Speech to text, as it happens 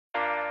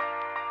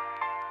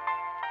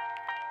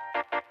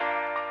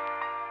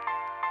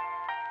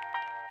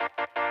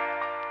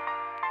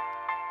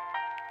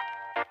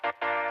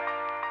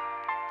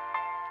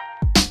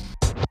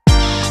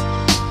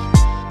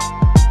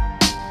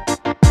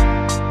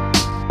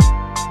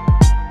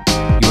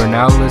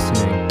now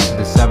listening to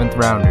the Seventh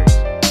Rounders.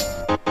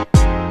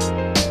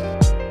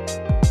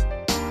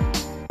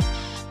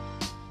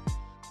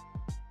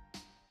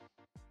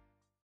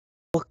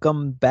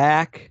 Welcome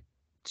back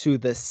to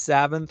the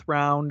Seventh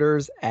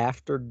Rounders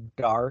After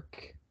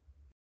Dark.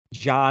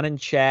 John and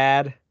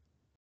Chad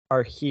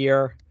are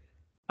here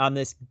on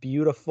this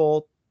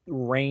beautiful,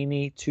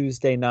 rainy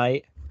Tuesday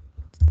night.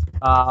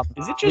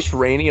 Is it just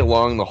rainy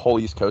along the whole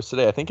East Coast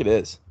today? I think it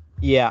is.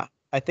 Yeah,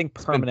 I think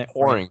It's permanent been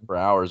pouring rain. for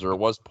hours, or it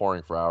was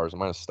pouring for hours. It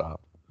might have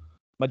stopped.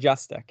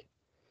 Majestic.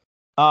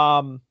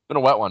 Been a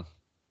wet one.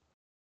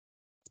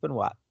 It's been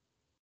wet.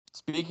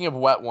 Speaking of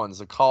wet ones,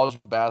 the college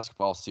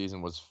basketball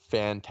season was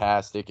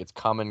fantastic. It's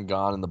come and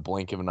gone in the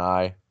blink of an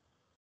eye.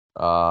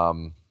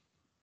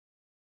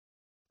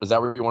 Is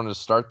that where you wanted to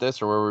start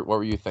this, or what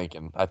were you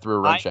thinking? I threw a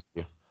wrench at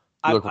you.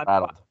 You look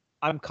rattled.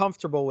 I'm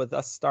comfortable with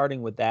us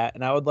starting with that,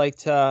 and I would like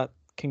to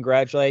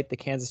congratulate the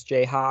Kansas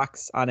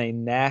Jayhawks on a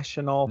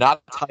national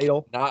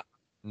title.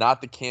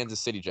 Not the Kansas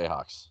City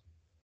Jayhawks.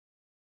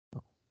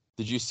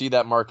 Did you see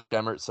that Mark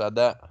Emmert said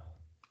that?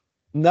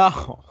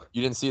 No.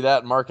 You didn't see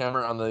that? Mark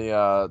Emmert on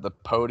the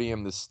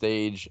podium, the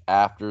stage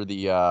after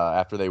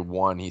they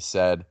won, he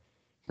said,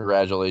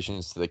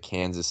 "Congratulations to the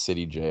Kansas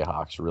City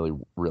Jayhawks." Really,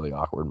 really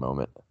awkward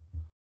moment.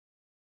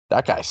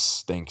 That guy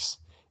stinks.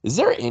 Is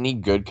there any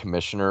good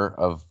commissioner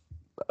of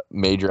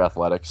major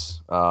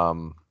athletics?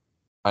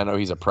 I know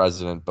he's a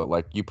president, but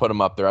like you put him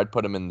up there, I'd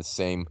put him in the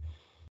same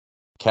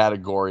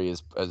category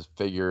as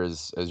your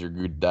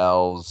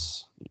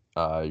Goodells,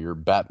 your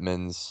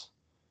Bettmans.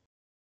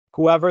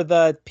 Whoever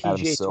the Adam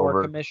PGA Silver.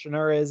 Tour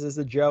commissioner is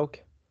a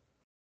joke.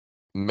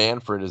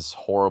 Manfred is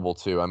horrible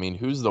too. I mean,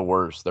 who's the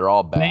worst? They're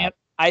all bad.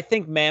 I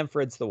think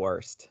Manfred's the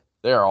worst.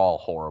 They're all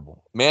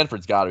horrible.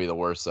 Manfred's got to be the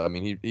worst. I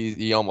mean,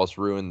 he almost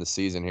ruined the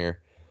season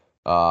here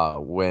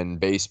when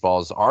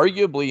baseball's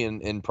arguably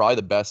in probably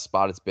the best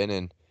spot it's been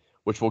in,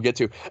 which we'll get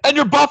to. And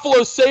your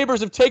Buffalo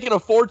Sabres have taken a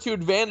 4-2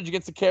 advantage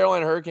against the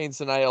Carolina Hurricanes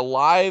tonight. A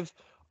live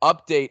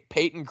update,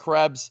 Peyton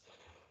Krebs.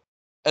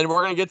 And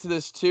we're going to get to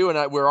this too,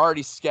 and we're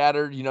already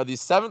scattered. You know,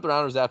 these seventh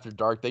rounders after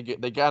dark, they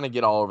kind of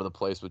get all over the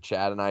place with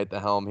Chad and I at the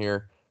helm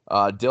here.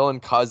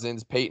 Dylan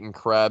Cousins, Peyton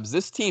Krebs.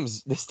 This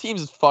team's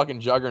fucking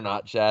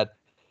juggernaut, Chad.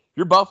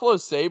 Your Buffalo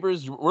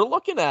Sabres, we're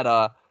looking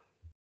at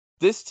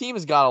this team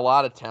has got a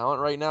lot of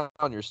talent right now,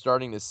 and you're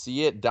starting to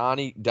see it.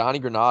 Donnie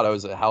Granato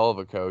is a hell of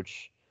a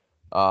coach.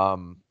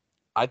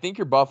 I think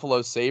your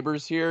Buffalo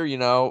Sabres here, you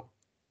know,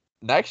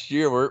 next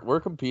year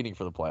we're competing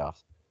for the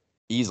playoffs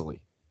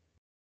easily.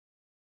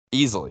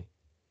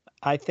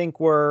 I think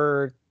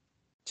we're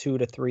 2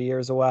 to 3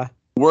 years away.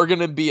 We're going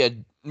to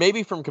be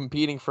maybe from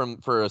competing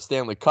for a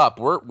Stanley Cup.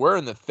 We're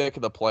in the thick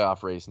of the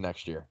playoff race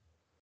next year.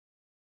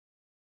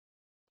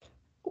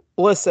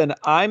 Listen,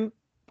 I'm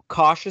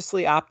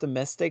cautiously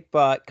optimistic,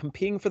 but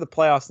competing for the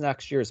playoffs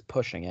next year is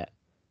pushing it.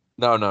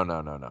 No,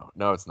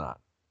 it's not.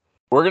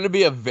 We're going to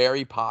be a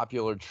very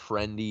popular,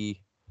 trendy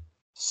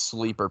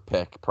sleeper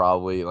pick,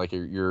 probably like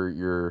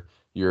your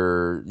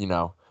you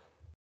know.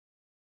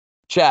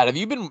 Chad, have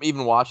you been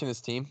even watching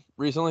this team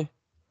recently?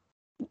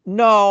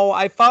 No,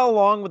 I follow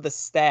along with the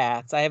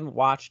stats. I haven't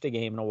watched a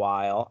game in a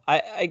while.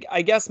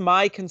 I guess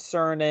my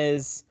concern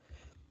is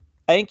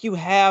I think you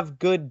have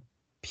good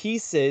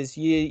pieces.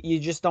 You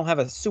just don't have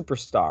a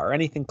superstar or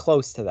anything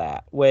close to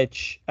that,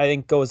 which I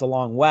think goes a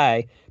long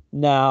way.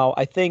 Now,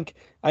 I think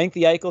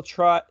the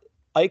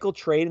Eichel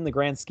trade in the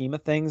grand scheme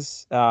of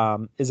things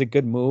is a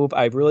good move.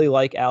 I really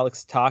like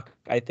Alex Tuch.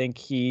 I think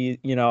he,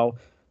 you know,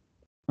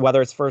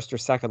 whether it's first or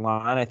second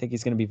line, I think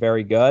he's going to be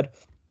very good.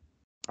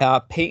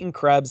 Peyton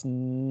Krebs,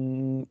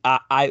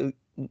 I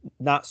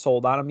not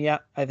sold on him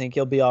yet. I think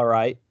he'll be all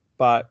right,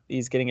 but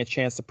he's getting a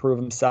chance to prove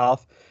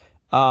himself.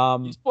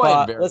 He's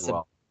playing very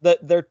well.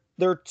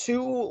 They're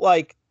two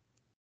like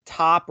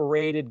top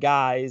rated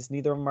guys.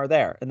 Neither of them are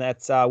there, and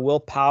that's Will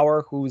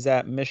Power, who's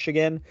at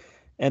Michigan,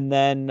 and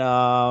then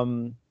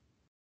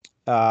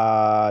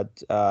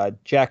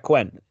Jack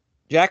Quinn.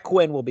 Jack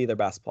Quinn will be their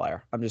best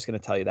player. I'm just going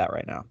to tell you that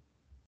right now.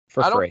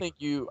 I don't think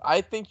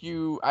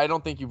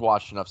you've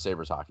watched enough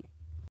Sabres hockey.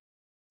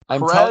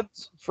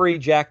 Free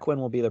Jack Quinn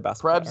will be their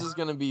best player. Krebs is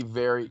going to be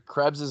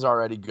Krebs is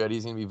already good.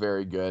 He's going to be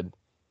very good.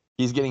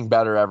 He's getting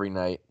better every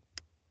night.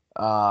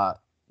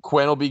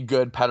 Quinn will be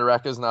good.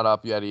 Petereka's not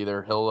up yet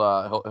either.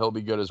 He'll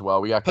be good as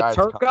well. We got guys.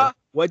 Peterka?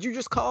 What'd you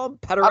just call him?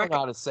 Petereka? I don't know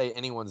how to say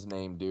anyone's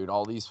name, dude.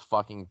 All these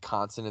fucking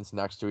consonants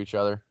next to each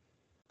other.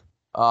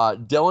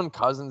 Dylan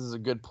Cousins is a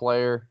good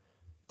player.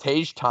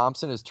 Tage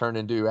Thompson has turned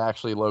into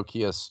actually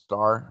low-key a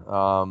star.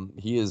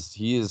 He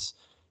is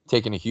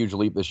taking a huge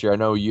leap this year. I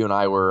know you and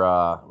I were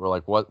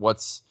like, what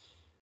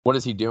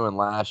is he doing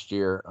last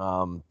year?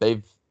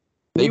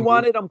 We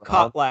wanted him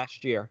cut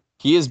last year.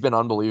 He has been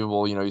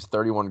unbelievable. You know, he's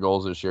 31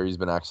 goals this year. He's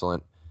been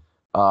excellent.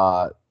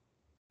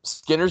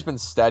 Skinner's been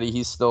steady.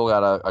 He's still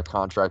got a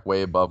contract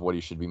way above what he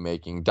should be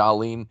making.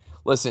 Dahlin,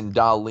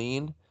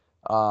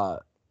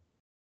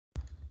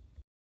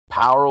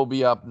 Power will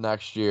be up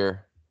next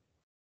year.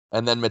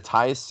 And then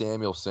Matthias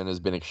Samuelsson has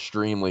been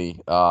extremely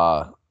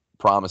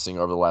promising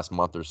over the last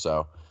month or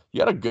so.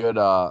 You got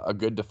a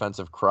good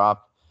defensive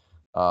crop.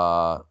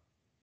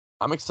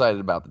 I'm excited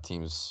about the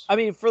teams. I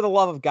mean, for the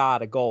love of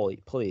God, a goalie,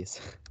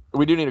 please.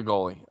 We do need a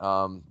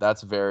goalie.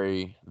 That's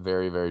very,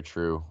 very, very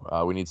true.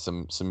 We need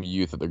some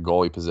youth at the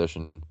goalie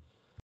position.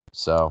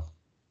 So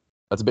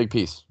that's a big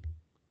piece.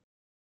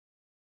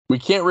 We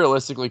can't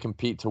realistically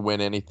compete to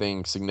win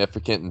anything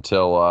significant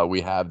until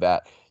we have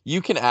that. You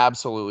can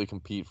absolutely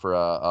compete for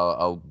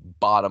a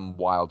bottom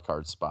wild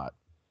card spot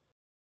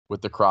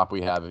with the crop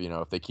we have.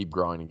 If they keep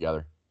growing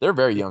together, they're a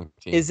very young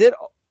team.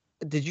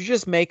 Did you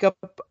just make up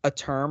a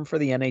term for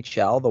the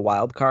NHL, the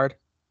wild card?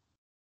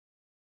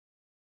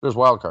 There's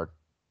wild card.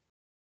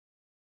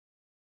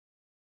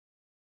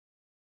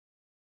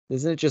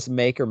 Isn't it just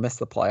make or miss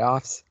the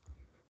playoffs?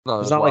 No,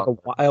 there's not like a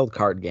wild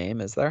card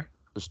game, is there?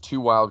 There's 2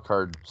 wild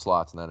card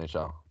slots in the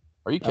NHL.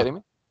 Are you kidding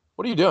me?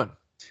 What are you doing?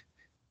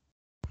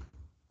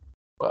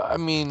 Well, I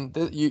mean,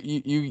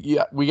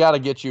 we got to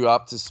get you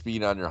up to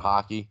speed on your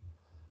hockey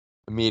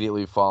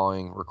immediately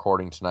following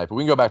recording tonight. But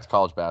we can go back to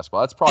college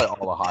basketball. That's probably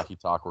all the hockey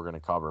talk we're going to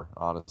cover,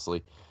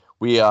 honestly.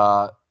 We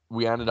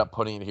ended up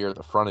putting it here at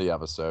the front of the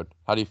episode.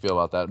 How do you feel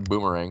about that?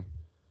 Boomerang.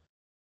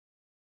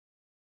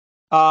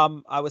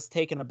 I was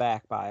taken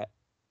aback by it.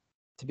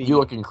 You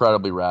look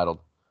incredibly rattled.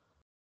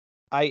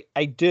 I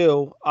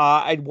do.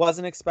 I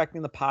wasn't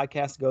expecting the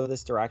podcast to go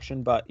this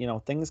direction, but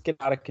things get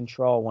out of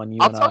control when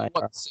I'll tell you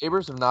what, the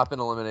Sabres have not been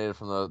eliminated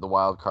from the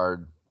wild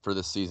card for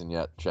this season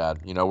yet,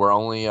 Chad. We're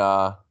only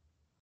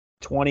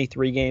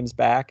 23 games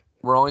back.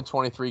 We're only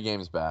 23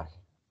 games back.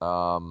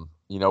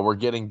 We're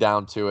getting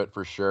down to it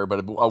for sure,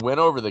 but a win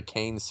over the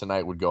Canes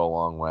tonight would go a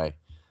long way.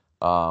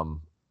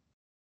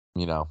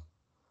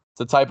 It's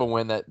the type of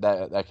win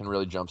that can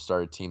really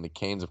jumpstart a team. The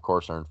Canes, of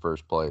course, are in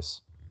first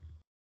place.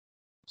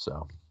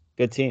 So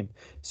good team.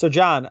 So,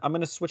 John, I'm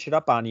going to switch it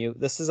up on you.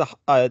 This is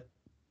a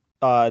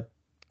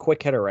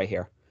quick hitter right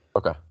here.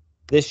 Okay.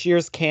 This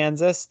year's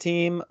Kansas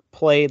team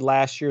played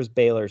last year's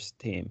Baylor's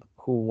team.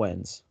 Who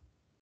wins?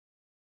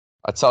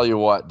 I tell you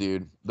what,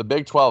 dude. The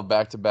Big 12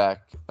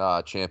 back-to-back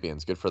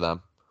champions. Good for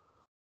them.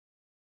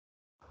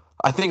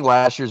 I think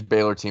last year's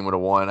Baylor team would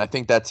have won. I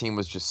think that team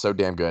was just so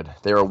damn good.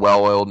 They were a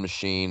well-oiled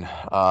machine.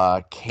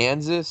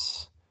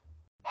 Kansas,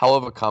 hell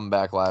of a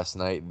comeback last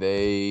night.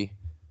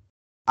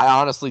 I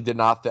honestly did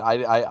not.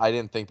 I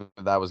didn't think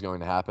that was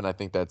going to happen. I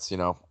think that's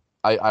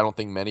I don't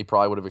think many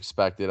probably would have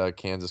expected a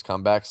Kansas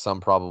comeback.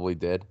 Some probably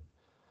did.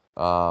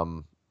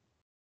 But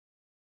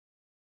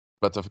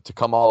to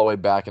come all the way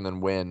back and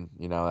then win,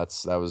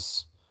 that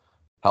was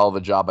hell of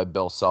a job by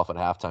Bill Self at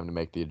halftime to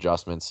make the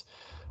adjustments.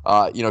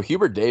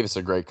 Hubert Davis,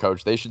 a great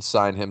coach. They should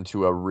sign him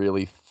to a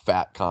really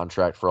fat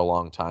contract for a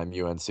long time.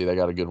 UNC, they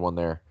got a good one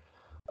there.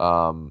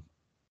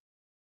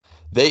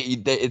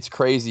 It's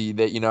crazy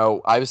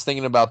that, I was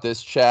thinking about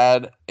this,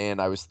 Chad,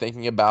 and I was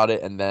thinking about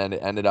it, and then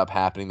it ended up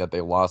happening that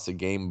they lost the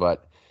game.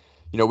 But,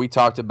 we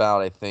talked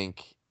about, I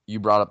think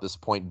you brought up this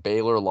point,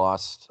 Baylor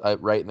lost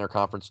right in their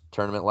conference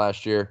tournament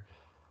last year.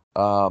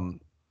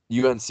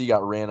 UNC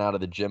got ran out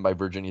of the gym by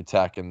Virginia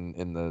Tech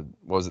in the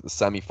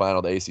semifinal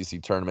of the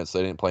ACC tournament, so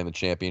they didn't play in the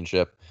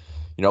championship.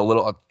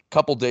 A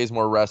couple days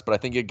more rest, but I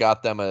think it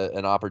got them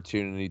an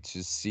opportunity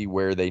to see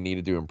where they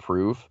needed to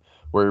improve,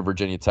 where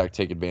Virginia Tech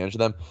take advantage of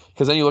them.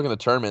 Because then you look in the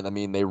tournament, I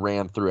mean, they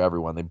ran through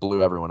everyone. They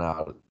blew everyone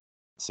out, it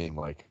seemed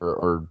like,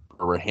 or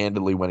were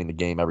handily winning the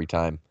game every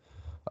time.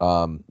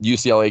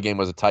 UCLA game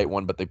was a tight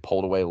one, but they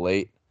pulled away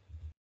late.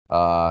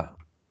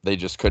 They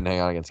just couldn't hang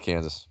on against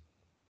Kansas.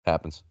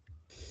 Happens.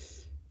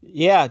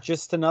 Yeah,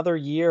 just another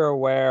year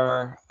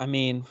where, I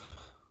mean,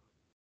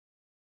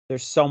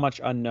 there's so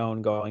much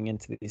unknown going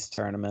into these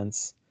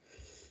tournaments.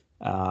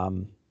 UNC,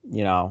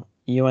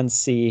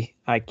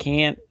 I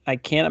can't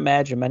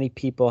imagine many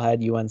people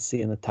had UNC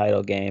in the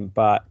title game,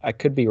 but I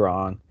could be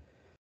wrong.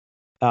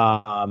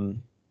 But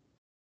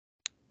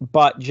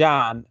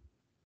John,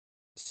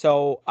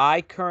 so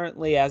I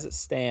currently, as it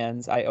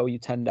stands, I owe you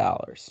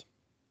 $10.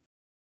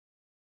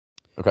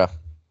 Okay.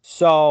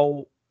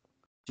 So,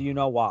 do you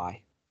know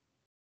why?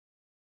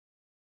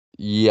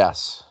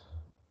 Yes.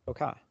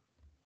 Okay.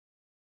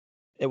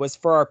 It was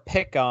for our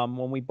pick'em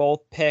when we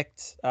both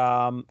picked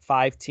 5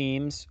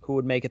 teams who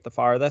would make it the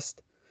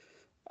farthest.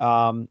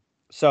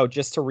 So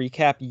just to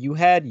recap, you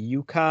had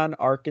UConn,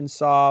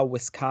 Arkansas,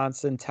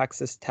 Wisconsin,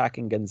 Texas Tech,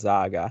 and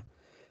Gonzaga.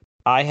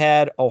 I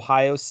had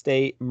Ohio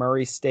State,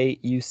 Murray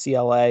State,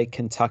 UCLA,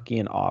 Kentucky,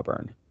 and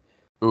Auburn.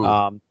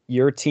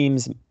 Your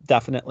teams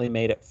definitely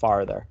made it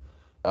farther.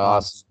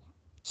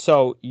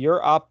 So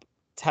you're up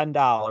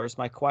 $10.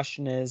 My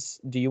question is,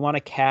 do you want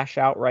to cash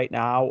out right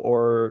now,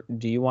 or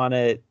do you want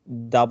to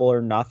double or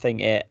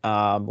nothing it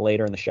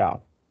later in the show?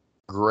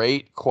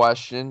 Great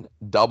question.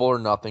 Double or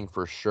nothing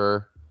for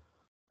sure.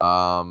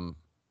 Hell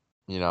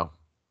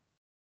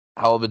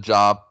of a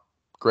job.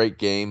 Great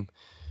game.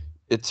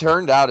 It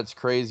turned out it's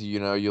crazy.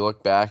 You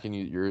look back and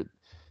you're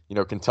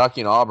Kentucky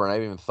and Auburn. I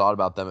haven't even thought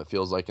about them. It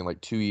feels like in like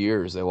 2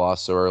 years they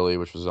lost so early,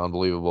 which was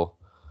unbelievable.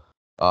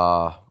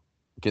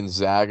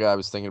 Gonzaga, I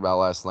was thinking about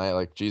last night.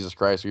 Like, Jesus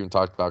Christ, we haven't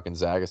talked about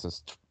Gonzaga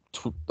since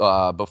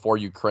before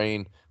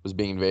Ukraine was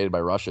being invaded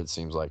by Russia, it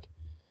seems like.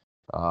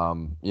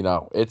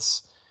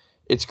 It's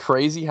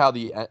crazy how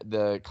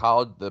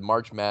the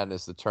March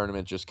Madness, the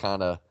tournament, just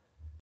kind of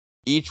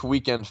each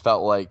weekend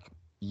felt like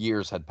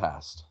years had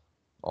passed,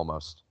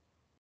 almost.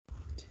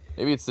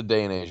 Maybe it's the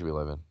day and age we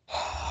live in.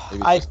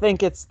 I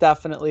think it's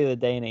definitely the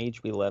day and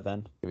age we live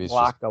in. A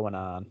lot going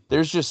on.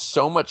 There's just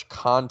so much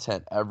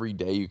content every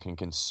day you can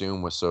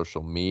consume with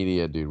social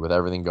media, dude, with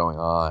everything going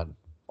on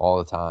all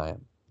the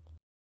time.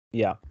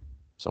 Yeah.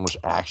 So much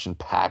action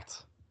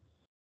packed.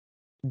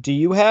 Do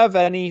you have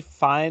any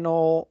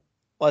final,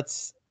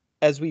 as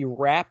we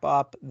wrap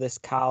up this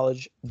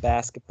college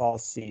basketball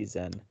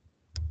season,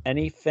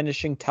 any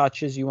finishing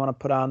touches you want to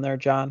put on there,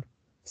 John?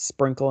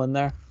 Sprinkle in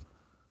there?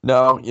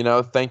 No,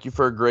 thank you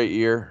for a great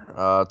year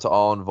to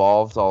all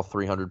involved, all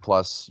 300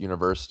 plus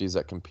universities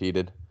that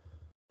competed.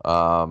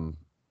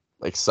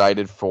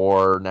 Excited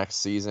for next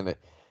season.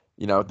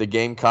 The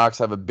Gamecocks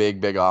have a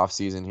big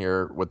offseason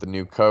here with the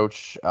new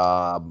coach.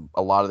 A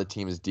lot of the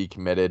team is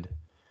decommitted.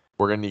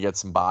 We're going to get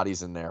some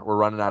bodies in there. We're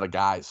running out of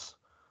guys,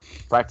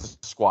 practice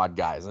squad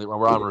guys.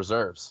 We're on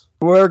reserves.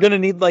 We're going to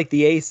need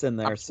the ace in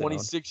there. I'm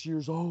 26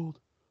 years old.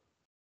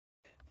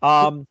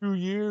 2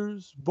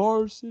 years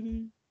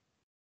varsity.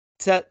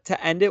 To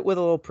end it with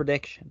a little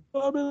prediction.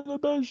 I'm in the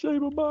best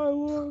shape of my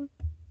life.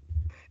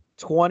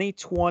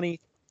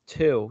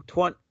 2022.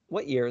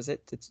 What year is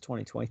it? It's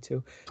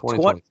 2022.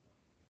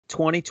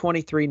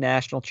 2023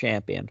 national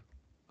champion.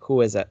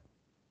 Who is it?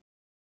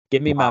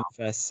 Give me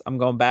Memphis. I'm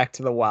going back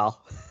to the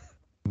well.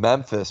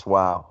 Memphis,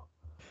 wow.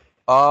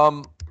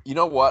 You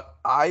know what?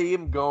 I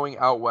am going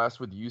out west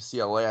with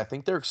UCLA. I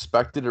think they're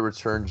expected to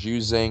return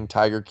Juzang,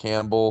 Tiger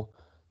Campbell,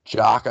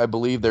 Jock. I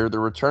believe they're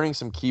returning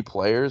some key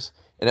players.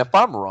 And if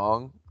I'm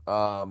wrong,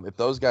 if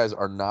those guys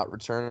are not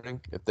returning,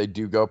 if they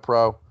do go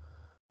pro,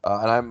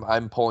 and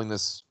I'm pulling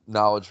this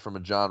knowledge from a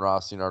John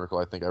Rothstein article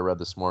I think I read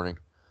this morning.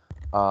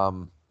 I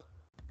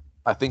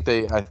think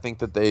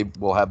that they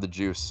will have the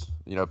juice.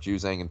 If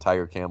Juzang and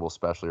Tiger Campbell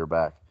especially are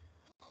back.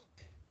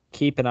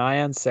 Keep an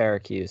eye on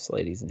Syracuse,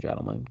 ladies and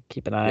gentlemen.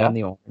 Keep an eye on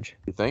the Orange.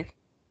 You think?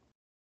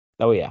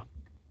 Oh yeah.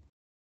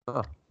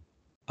 Huh.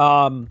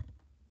 All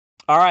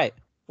right,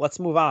 let's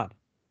move on.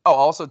 Oh,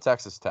 also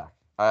Texas Tech.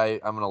 I'm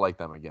gonna like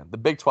them again. The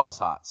Big 12's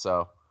hot,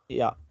 so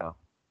yeah,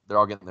 they're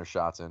all getting their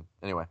shots in.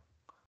 Anyway,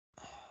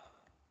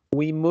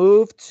 we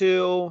move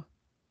to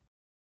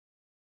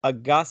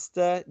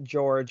Augusta,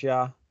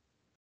 Georgia,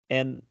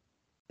 and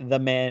the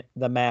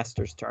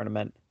Masters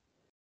tournament.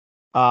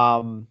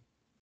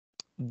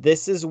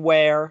 This is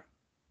where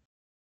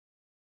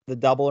the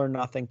double or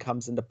nothing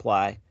comes into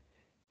play.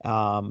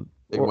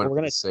 Big win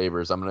for the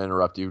Sabres. I'm gonna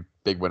interrupt you.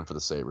 Big win for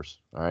the Sabres.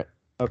 All right.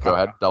 Okay. Go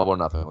ahead. Double or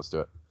nothing. Let's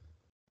do it.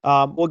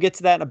 We'll get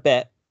to that in a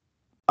bit.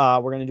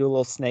 We're going to do a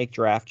little snake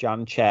draft, John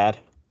and Chad.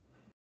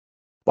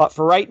 But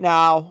for right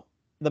now,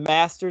 the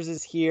Masters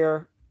is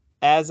here.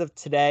 As of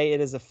today, it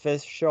is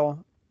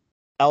official.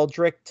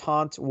 Eldrick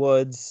Taunt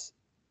Woods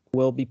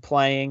will be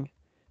playing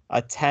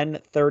a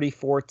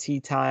 10:34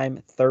 tee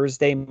time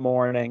Thursday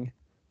morning.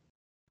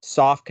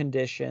 Soft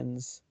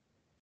conditions.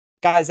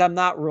 Guys, I'm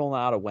not ruling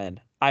out a win.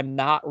 I'm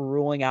not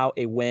ruling out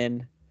a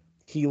win.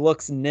 He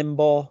looks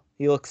nimble.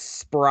 He looks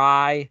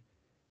spry.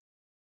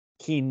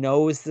 He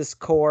knows this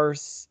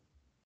course.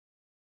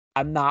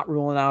 I'm not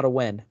ruling out a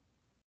win.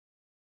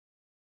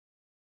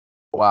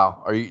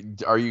 Wow. Are you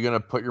going to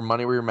put your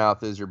money where your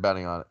mouth is? You're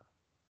betting on it.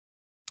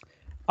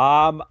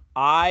 Now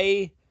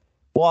I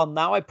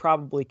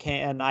probably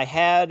can. I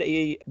had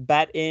a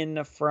bet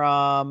in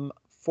from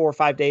 4 or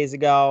 5 days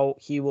ago.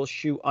 He will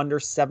shoot under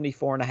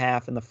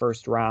 74.5 in the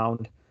first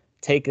round.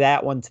 Take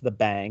that one to the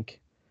bank.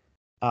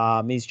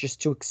 He's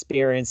just too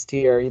experienced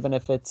here. Even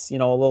if it's, a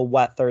little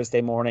wet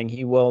Thursday morning,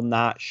 he will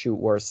not shoot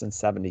worse than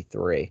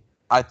 73.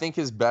 I think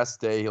his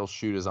best day he'll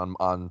shoot is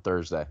on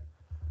Thursday.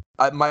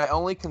 My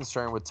only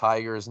concern with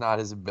Tiger is not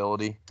his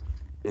ability.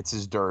 It's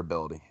his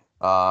durability.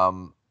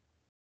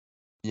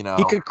 He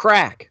could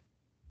crack.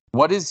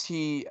 What is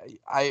he?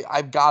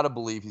 I've got to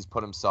believe he's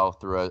put himself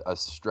through a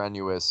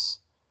strenuous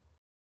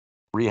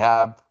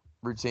rehab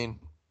routine.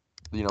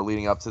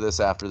 Leading up to this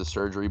after the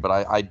surgery, but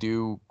I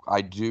do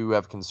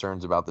have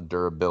concerns about the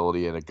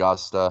durability at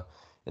Augusta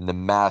and the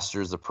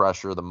Masters, the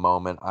pressure of the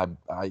moment.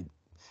 I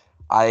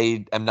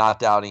am not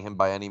doubting him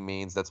by any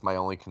means. That's my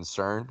only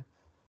concern.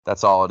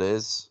 That's all it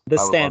is.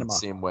 I would love to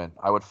see him win.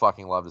 I would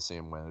fucking love to see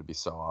him win. It'd be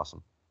so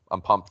awesome.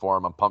 I'm pumped for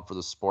him. I'm pumped for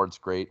the sport. It's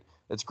great.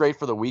 It's great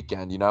for the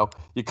weekend. You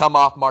come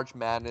off March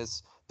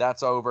Madness.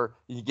 That's over.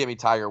 You give me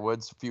Tiger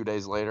Woods a few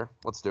days later.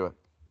 Let's do it.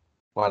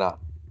 Why not?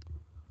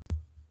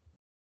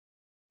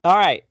 All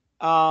right.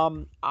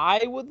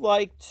 I would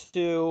like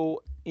to,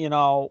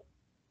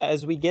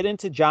 as we get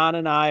into John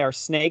and I, our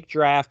snake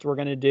draft, we're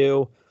going to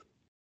do,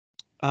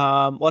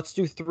 let's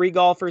do 3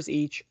 golfers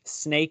each,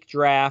 snake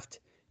draft,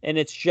 and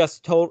it's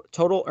just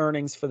total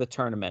earnings for the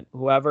tournament.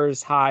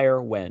 Whoever's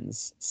higher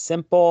wins.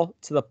 Simple,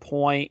 to the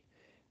point.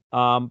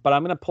 But I'm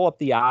going to pull up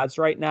the odds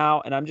right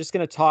now, and I'm just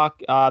going to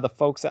talk the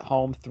folks at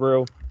home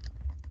through,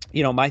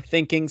 my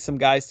thinking, some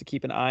guys to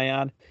keep an eye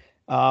on.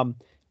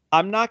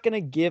 I'm not going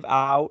to give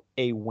out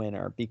a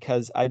winner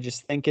because I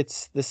just think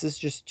this is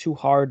just too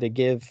hard to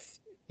give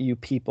you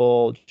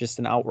people just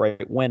an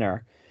outright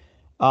winner.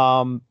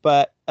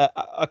 But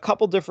a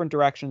couple different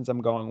directions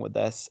I'm going with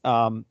this.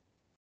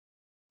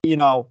 You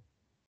know,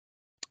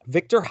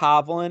 Victor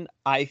Hovland,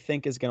 I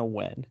think, is going to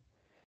win.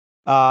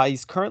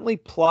 He's currently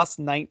plus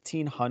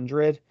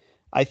 1900.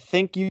 I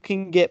think you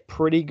can get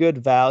pretty good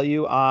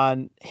value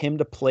on him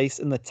to place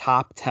in the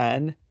top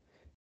 10.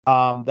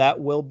 That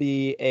will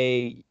be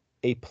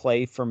a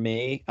play for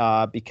me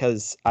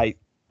because I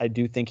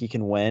do think he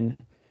can win.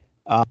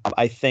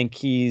 I think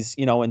he's,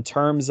 in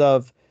terms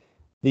of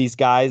these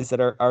guys that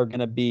are going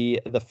to be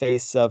the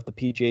face of the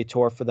PGA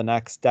Tour for the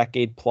next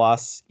decade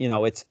plus,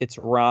 it's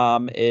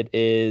Rahm,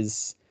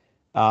 it's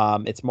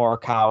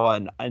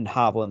Morikawa, and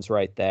Hovland's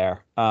right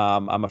there.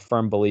 I'm a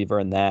firm believer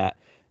in that.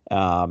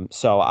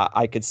 So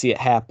I could see it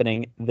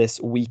happening this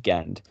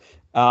weekend.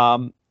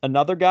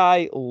 Another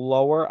guy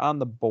lower on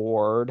the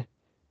board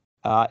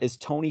is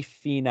Tony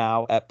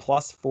Finau at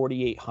plus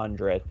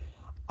 4,800.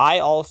 I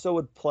also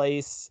would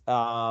place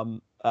a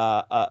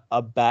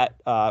bet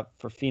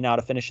for Finau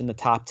to finish in the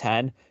top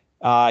 10.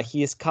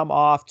 He has come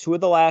off 2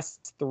 of the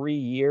last 3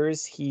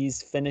 years.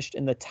 He's finished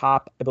in the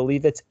top, I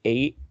believe it's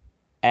 8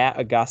 at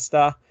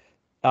Augusta.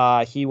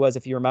 He was,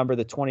 if you remember,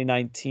 the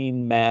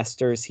 2019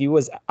 Masters. He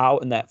was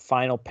out in that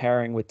final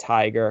pairing with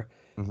Tiger.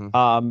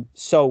 Mm-hmm.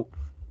 So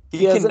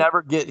he can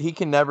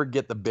never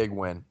get the big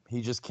win.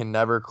 He just can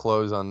never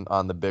close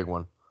on the big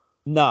one.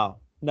 No,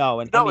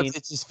 and I mean,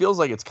 it just feels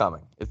like it's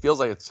coming. It feels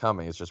like it's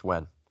coming. It's just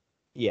when.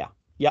 Yeah,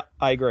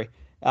 I agree.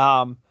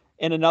 And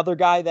another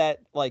guy that,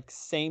 like,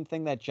 same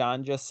thing that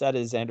John just said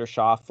is Xander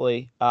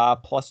Schauffele,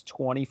 plus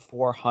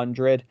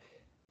 2,400.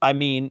 I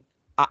mean,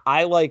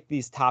 I like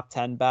these top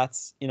 10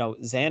 bets.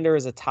 Xander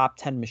is a top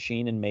 10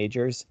 machine in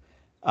majors,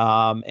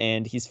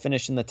 and he's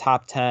finished in the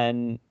top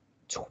 10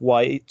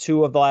 twice,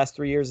 2 of the last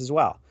 3 years as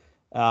well,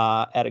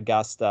 at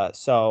Augusta.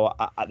 So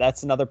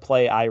that's another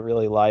play I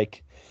really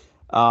like.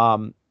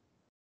 But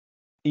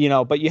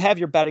you have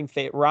your betting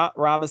favorite.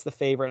 Rahm is the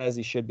favorite, as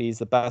he should be. He's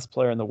the best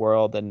player in the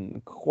world,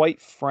 and quite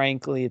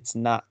frankly, it's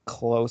not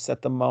close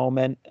at the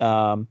moment.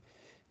 The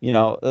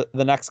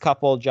next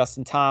couple,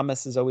 Justin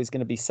Thomas is always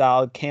going to be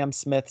solid. Cam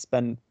Smith's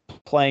been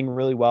playing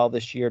really well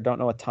this year. Don't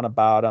know a ton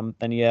about him.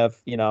 Then you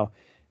have,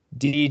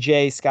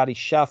 DJ, Scotty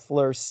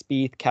Scheffler,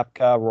 Spieth,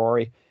 Koepka,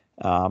 Rory.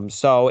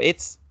 So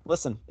it's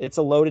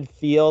a loaded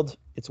field.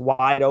 It's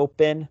wide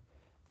open.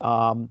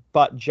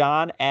 But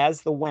John,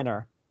 as the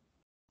winner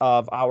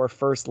of our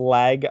first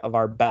leg of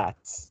our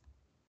bets,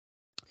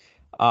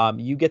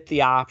 you get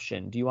the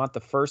option. Do you want the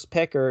first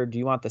pick or do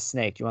you want the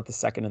snake? Do you want the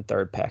second and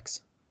third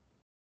picks?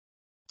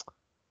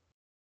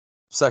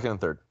 Second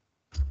and third.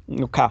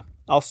 Okay.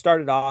 I'll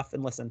start it off,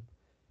 and listen,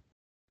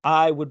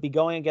 I would be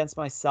going against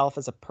myself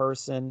as a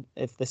person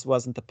if this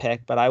wasn't the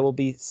pick, but I will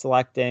be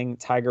selecting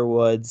Tiger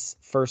Woods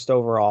first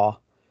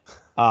overall.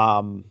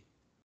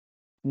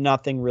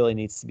 Nothing really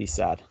needs to be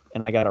said,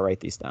 and I got to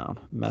write these down.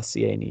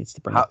 Messier needs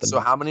to bring up the.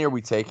 So how many are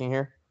we taking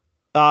here?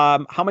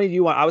 How many do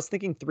you want? I was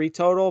thinking 3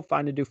 total.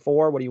 Fine to do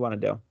 4. What do you want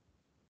to do?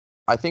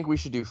 I think we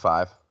should do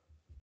 5.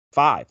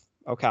 5.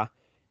 Okay.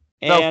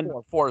 And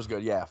no, 4 is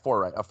good. Yeah,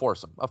 4, right? A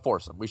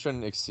foursome. We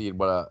shouldn't exceed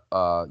what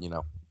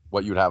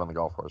what you'd have on the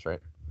golf course, right?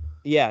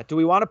 Yeah. Do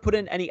we want to put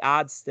in any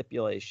odds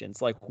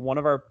stipulations? Like one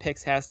of our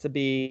picks has to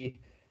be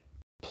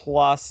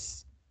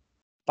plus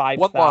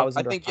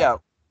 5,000. I think yeah.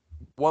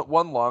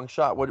 One long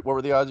shot. What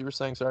were the odds you were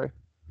saying? Sorry.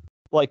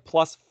 Like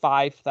plus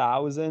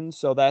 5,000.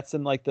 So that's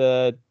in like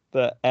the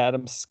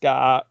Adam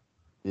Scott.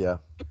 Yeah.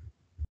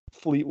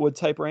 Fleetwood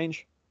type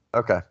range.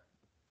 Okay.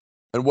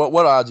 And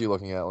what odds are you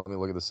looking at? Let me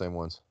look at the same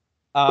ones.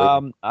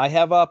 I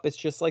have up. It's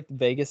just like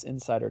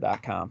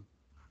VegasInsider.com.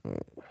 It's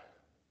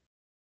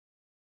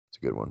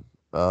a good one.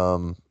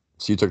 So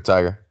you took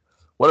Tiger.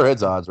 What are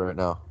his odds right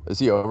now? Is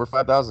he over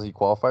 5,000? Does he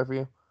qualify for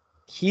you?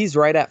 He's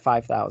right at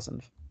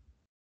 5,000.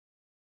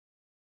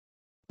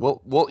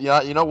 Well,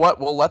 yeah. You know what?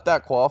 We'll let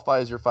that qualify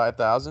as your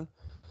 5,000.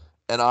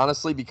 And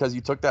honestly, because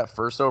you took that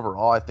first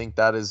overall, I think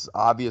that is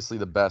obviously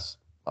the best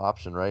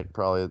option, right?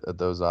 Probably at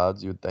those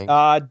odds, you would think.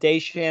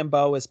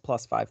 DeChambeau is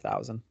plus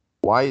 5,000.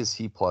 Why is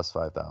he plus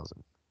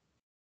 5,000?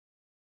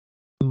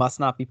 Must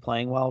not be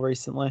playing well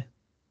recently.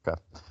 Okay.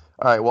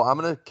 All right. Well, I'm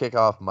gonna kick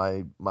off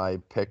my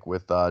pick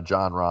with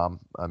Jon Rahm.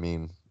 I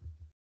mean,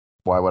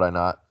 why would I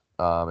not?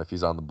 If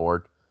he's on the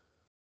board.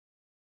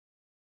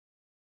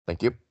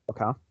 Thank you.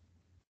 Okay.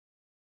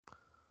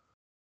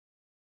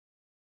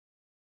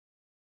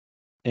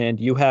 And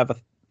you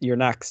have your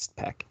next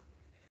pick.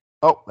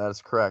 Oh, that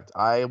is correct.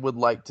 I would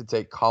like to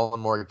take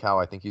Colin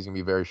Morikawa. I think he's going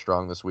to be very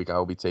strong this week. I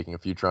will be taking a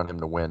future on him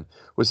to win.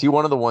 Was he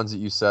one of the ones that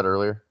you said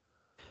earlier?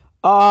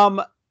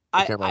 I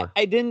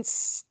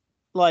didn't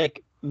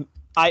like.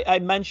 I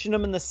mentioned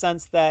him in the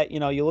sense that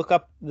you look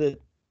up the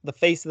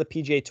face of the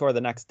PGA Tour the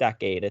next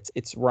decade.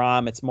 It's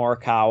Rahm, it's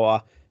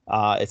Morikawa,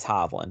 it's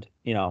Hovland.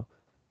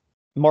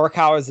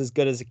 Morikawa is as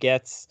good as it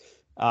gets.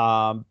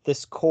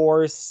 This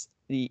course.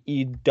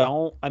 You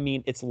don't, I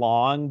mean, it's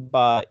long,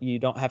 but you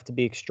don't have to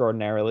be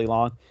extraordinarily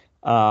long.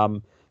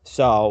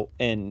 So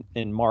and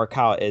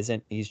Morikawa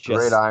isn't. He's Great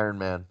just Iron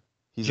Man.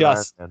 He's an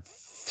Iron Man.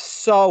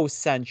 so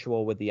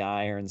sensual with the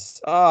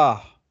irons.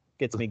 Oh,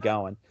 gets me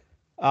going.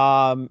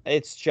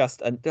 It's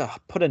just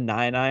put a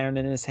 9-iron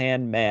in his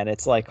hand, man.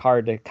 It's like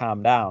hard to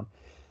calm down.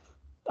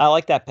 I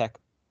like that pick.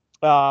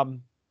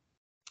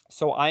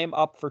 So I am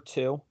up for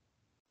 2.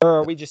 Or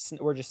are we're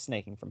just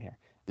snaking from here?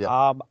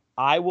 Yeah.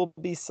 I will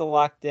be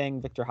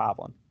selecting Victor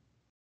Hovland.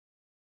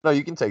 No,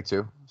 you can take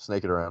 2.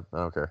 Snake it around. I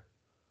don't care.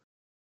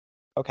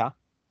 Okay.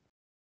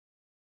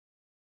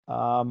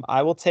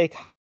 I will take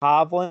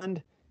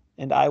Hovland,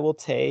 and I will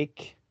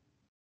take.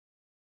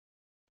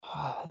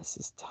 This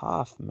is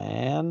tough,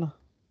 man.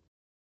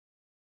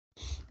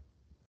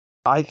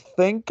 I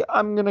think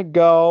I'm gonna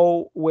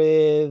go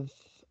with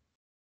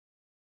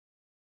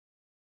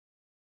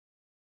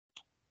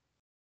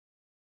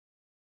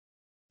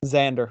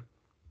Xander.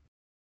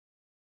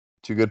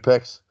 2 good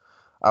picks.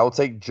 I will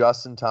take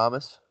Justin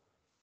Thomas.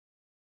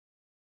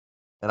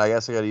 And I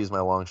guess I got to use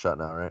my long shot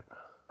now, right?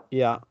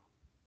 Yeah.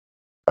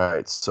 All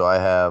right. So I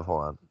have,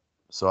 hold on.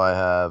 So I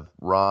have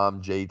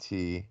Rahm,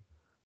 JT,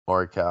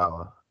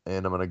 Morikawa.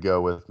 And I'm going to go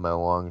with my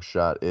long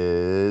shot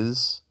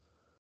is,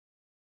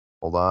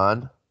 hold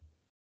on.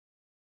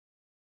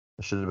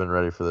 I should have been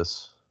ready for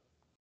this.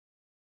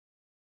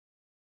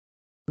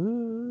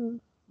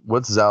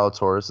 What's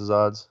Zalatoris'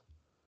 odds?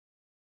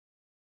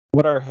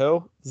 What are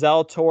who?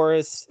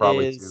 Zalatoris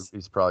is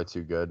He's probably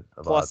too good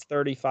of plus odds.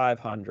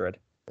 3,500.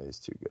 He's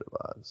too good of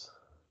odds.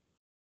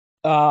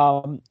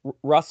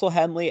 Russell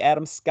Henley,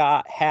 Adam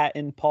Scott,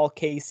 Hatton, Paul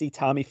Casey,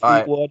 Tommy All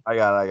right, Fleetwood. I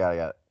got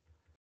it.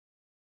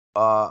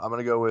 I'm going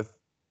to go with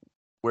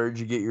where'd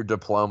you get your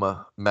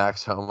diploma,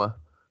 Max Homa?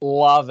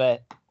 Love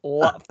it.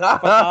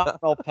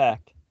 Phenomenal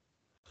pick.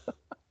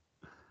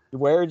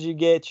 Where'd you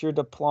get your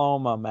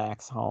diploma,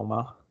 Max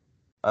Homa?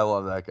 I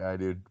love that guy,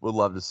 dude. Would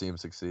love to see him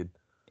succeed.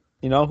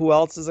 You know who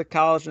else is a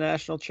college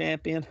national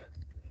champion?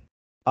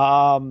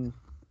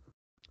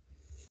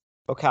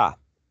 Okay.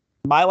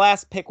 My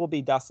last pick will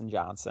be Dustin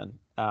Johnson.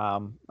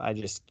 I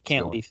just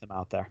can't leave him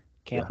out there.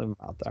 Leave him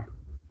out there.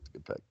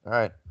 Good pick. All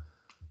right.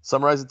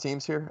 Summarize the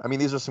teams here. I mean,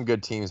 these are some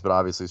good teams, but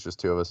obviously it's just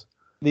 2 of us.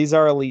 These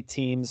are elite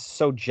teams.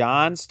 So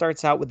John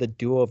starts out with a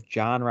duo of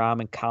Jon Rahm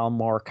and Collin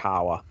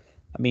Morikawa.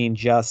 I mean,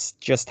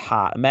 just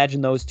hot.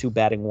 Imagine those 2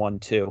 batting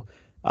 1-2.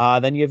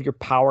 Then you have your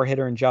power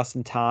hitter in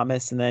Justin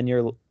Thomas, and then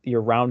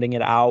you're rounding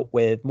it out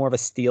with more of a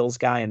steals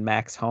guy in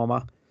Max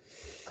Homa.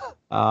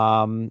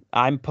 I'm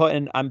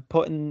putting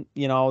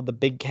the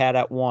big cat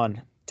at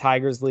 1.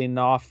 Tiger's leading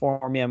off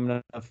for me. I'm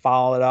gonna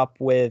follow it up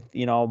with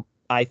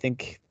I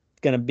think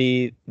going to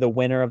be the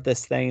winner of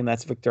this thing, and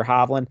that's Victor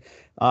Hovland.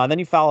 Then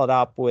you follow it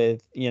up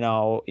with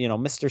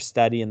Mr.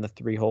 Steady in the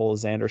 3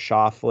 holes, Xander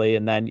Schauffele,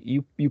 and then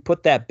you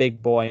put that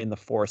big boy in the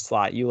 4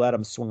 slot. You let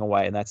him swing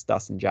away, and that's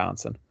Dustin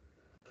Johnson.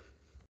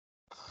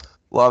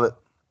 Love it.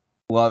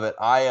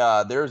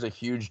 There's a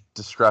huge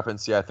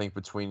discrepancy, I think,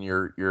 between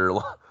your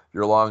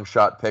long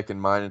shot pick and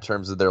mine in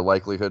terms of their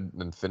likelihood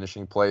in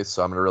finishing place.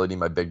 So I'm gonna really need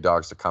my big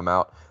dogs to come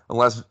out,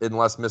 unless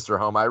Mr.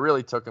 Homa. I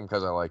really took him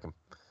because I like him.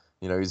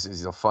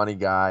 He's a funny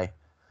guy.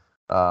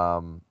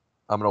 I'm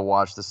gonna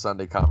watch the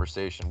Sunday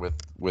conversation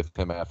with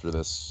him after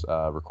this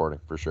recording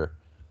for sure.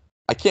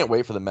 I can't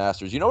wait for the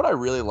Masters. You know what I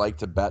really like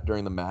to bet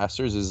during the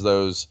Masters is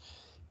those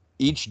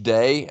each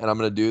day, and I'm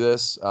gonna do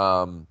this.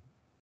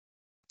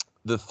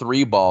 The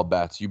 3-ball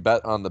bets. You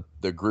bet on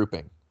the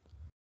grouping.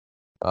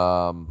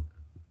 Or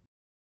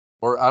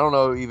I don't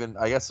know. Even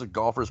I guess the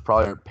golfers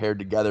probably aren't paired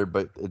together,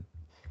 but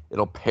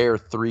it'll pair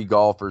 3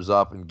 golfers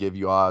up and give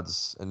you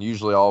odds, and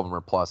usually all of them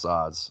are plus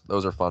odds.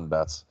 Those are fun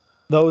bets.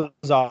 Those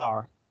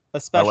are,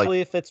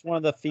 especially if it's one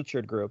of the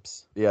featured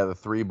groups. Yeah, the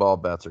 3-ball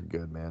bets are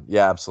good, man.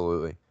 Yeah,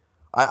 absolutely.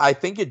 I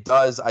think it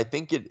does. I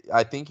think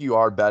you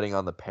are betting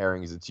on the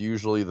pairings. It's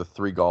usually the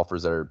 3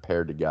 golfers that are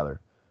paired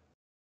together.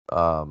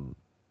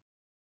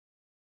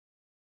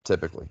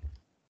 Typically.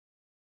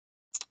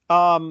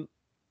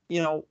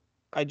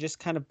 I just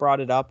kind of brought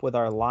it up with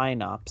our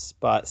lineups,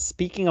 but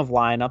speaking of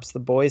lineups, the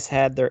boys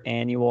had their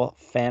annual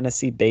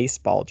fantasy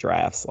baseball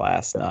drafts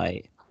last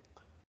night.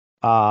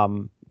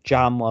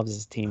 John loves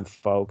his team,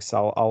 folks.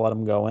 I'll let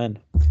him go in.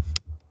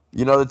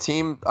 The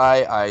team,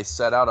 I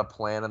set out a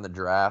plan in the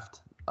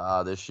draft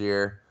this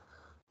year.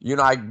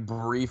 I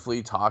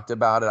briefly talked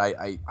about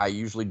it. I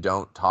usually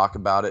don't talk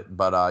about it,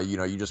 but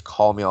you just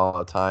call me all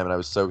the time, and I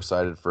was so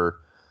excited for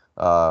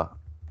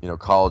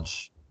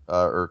college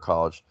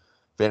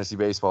fantasy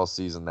baseball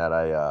season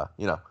that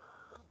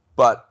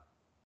but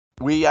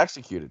we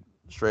executed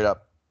straight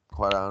up,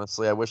 quite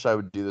honestly. I wish I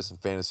would do this in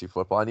fantasy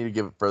football. I need to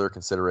give it further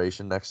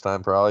consideration next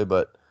time probably,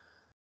 but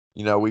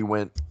we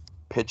went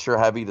pitcher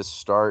heavy to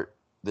start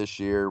this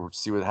year. We'll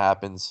see what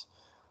happens.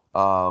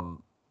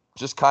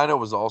 Just kind of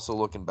was also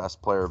looking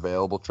best player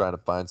available, trying to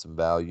find some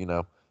value, you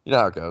know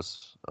how it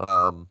goes.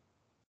 We'll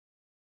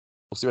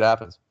see what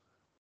happens.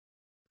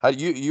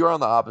 You're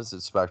on the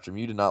opposite spectrum.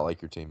 You did not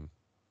like your team.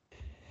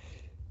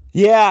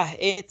 Yeah,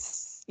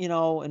 it's,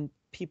 and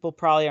people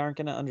probably aren't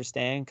going to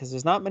understand because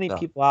there's not many No.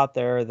 people out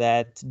there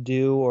that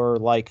do or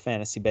like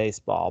fantasy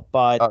baseball. Oh,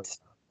 But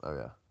oh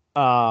yeah.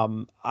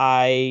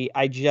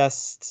 I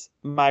just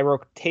my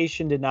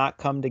rotation did not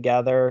come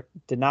together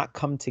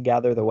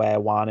the way I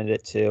wanted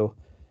it to.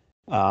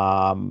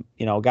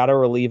 Got a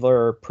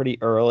reliever pretty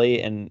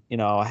early and,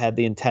 I had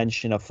the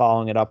intention of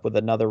following it up with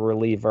another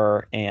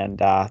reliever and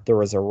there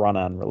was a run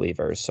on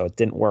relievers, so it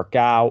didn't work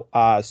out.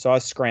 So I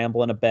was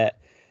scrambling a bit.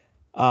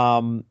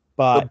 The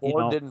But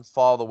board didn't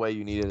fall the way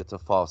you needed it to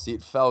fall. See,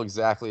 it fell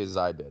exactly as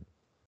I did.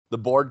 The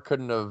board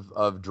couldn't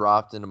have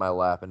dropped into my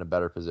lap in a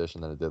better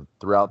position than it did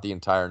throughout the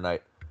entire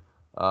night.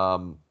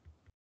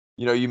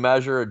 You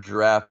measure a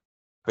draft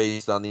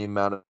based on the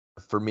amount of,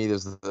 for me,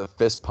 there's the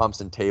fist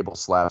pumps and table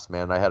slaps,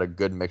 man. I had a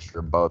good mixture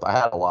of both. I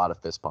had a lot of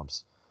fist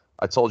pumps.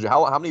 I told you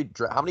how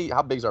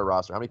big's our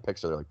roster? How many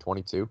picks are there? Like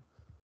 22?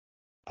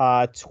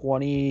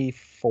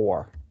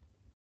 24.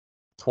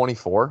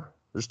 24?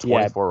 There's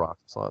 24 roster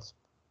slots.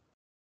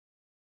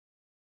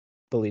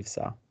 Believe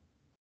so.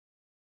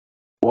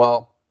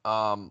 Well,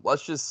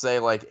 let's just say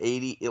like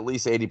at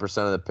least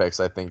 80% of the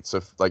picks, I think.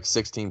 So like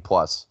 16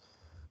 plus.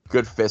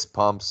 Good fist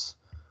pumps.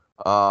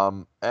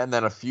 And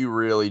then a few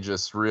really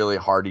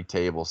hardy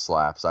table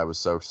slaps. I was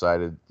so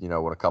excited,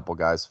 when a couple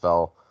guys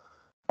fell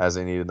as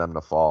they needed them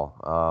to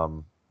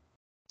fall.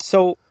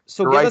 So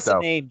give right, us though.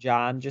 a name,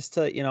 John, just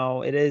to,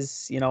 it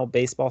is,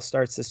 baseball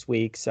starts this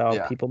week, so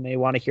Yeah. people may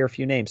want to hear a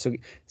few names.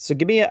 So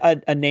give me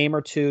a name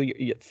or two,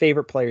 your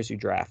favorite players you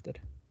drafted.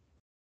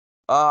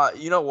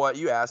 You know what?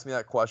 You asked me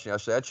that question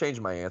yesterday. I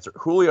changed my answer.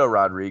 Julio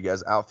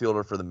Rodriguez,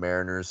 outfielder for the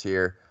Mariners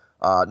here.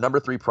 Number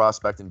 3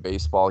 prospect in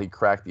baseball. He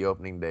cracked the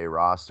opening day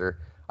roster.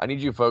 I need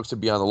you folks to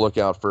be on the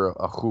lookout for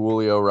a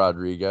Julio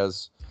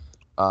Rodriguez.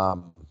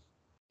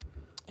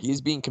 He's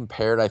being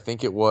compared, I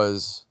think it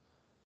was,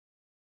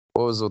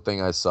 what was the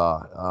thing I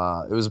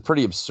saw? It was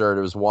pretty absurd.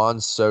 It was Juan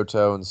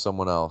Soto and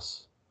someone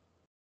else.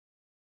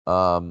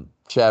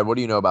 Chad, what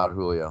do you know about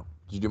Julio?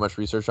 Did you do much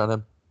research on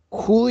him?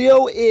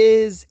 Julio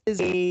is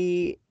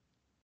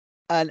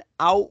an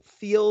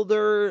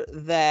outfielder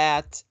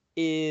that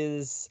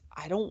is,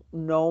 I don't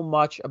know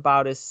much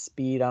about his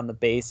speed on the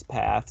base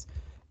paths,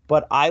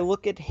 but I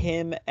look at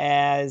him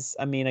as,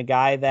 a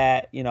guy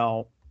that,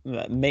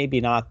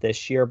 maybe not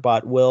this year,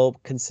 but will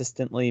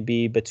consistently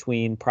be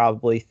between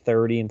probably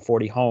 30 and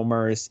 40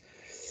 homers.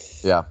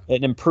 Yeah.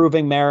 An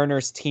improving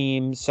Mariners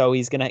team, so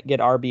he's going to get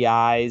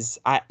RBIs.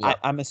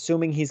 I'm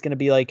assuming he's going to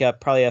be like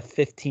probably a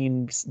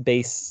 15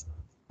 base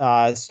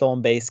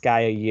stolen base guy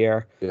a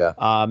year. Yeah.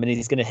 And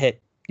he's going to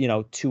hit,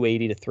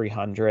 280 to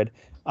 300.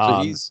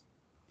 So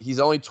he's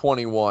only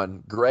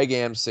 21. Greg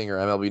Amsinger,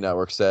 MLB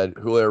Network, said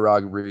Julio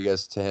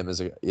Rodriguez to him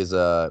is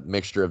a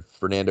mixture of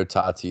Fernando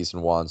Tatis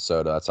and Juan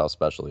Soto. That's how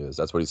special he is.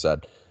 That's what he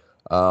said.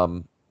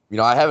 I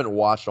haven't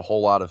watched a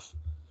whole lot of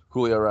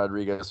Julio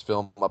Rodriguez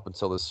film up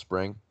until this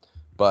spring,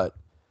 but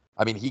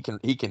he can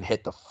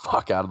hit the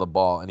fuck out of the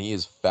ball, and he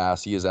is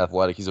fast. He is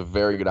athletic. He's a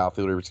very good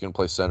outfielder. He's going to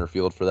play center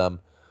field for them.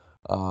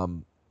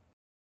 True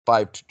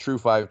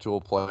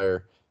 5-tool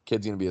player.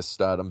 Kid's going to be a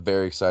stud. I'm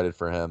very excited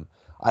for him.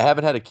 I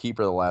haven't had a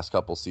keeper the last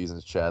couple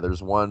seasons, Chad.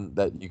 There's one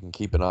that you can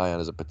keep an eye on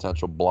as a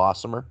potential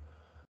blossomer.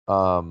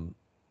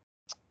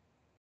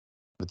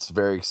 It's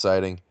very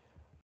exciting.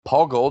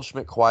 Paul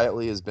Goldschmidt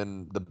quietly has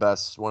been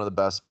one of the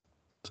best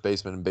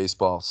basemen in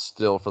baseball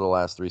still for the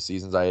last 3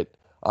 seasons. I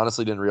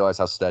honestly didn't realize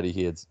how steady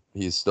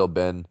he's still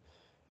been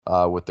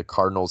with the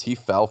Cardinals. He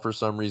fell for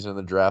some reason in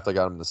the draft. I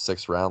got him in the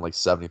 6th round, like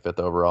 75th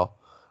overall.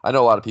 I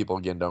know a lot of people,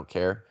 again, don't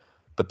care,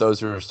 but those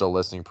who are still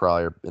listening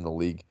probably are in the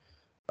league.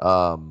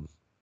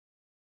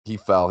 He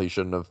fell. He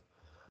shouldn't have.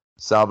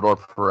 Salvador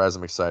Perez,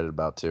 I'm excited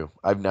about too.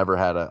 I haven't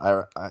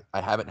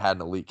had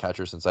an elite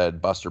catcher since I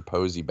had Buster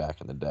Posey back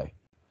in the day.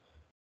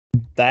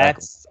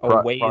 That's a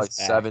ways probably back.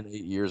 7-8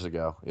 years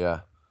ago.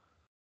 Yeah.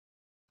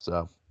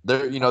 So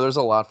there's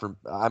a lot for.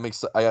 I'm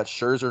excited. I got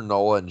Scherzer,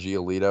 Nola, and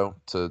Giolito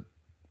to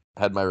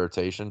head my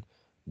rotation.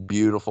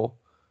 Beautiful.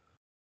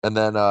 And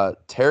then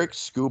Tarek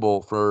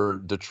Skubal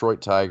for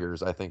Detroit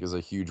Tigers, I think, is a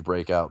huge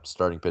breakout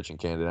starting pitching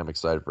candidate. I'm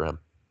excited for him.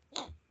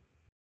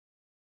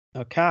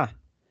 Okay.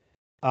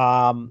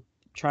 Trying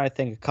to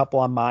think a couple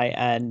on my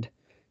end.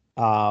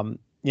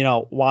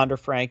 Wander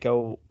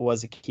Franco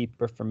was a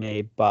keeper for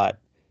me, but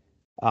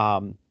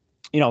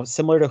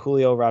similar to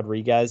Julio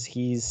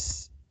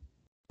Rodriguez,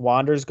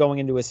 Wander's going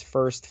into his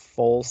first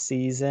full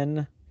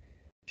season.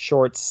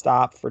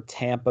 Shortstop for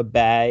Tampa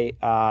Bay.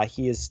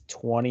 He is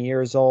 20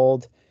 years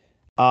old.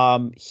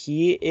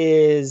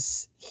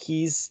 He's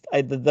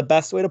the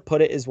best way to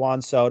put it is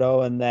Juan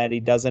Soto, and that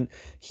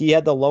he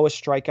had the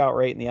lowest strikeout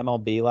rate in the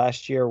MLB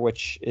last year,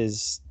 which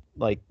is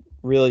like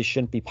really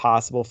shouldn't be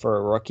possible for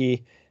a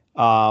rookie.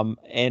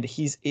 And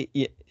he's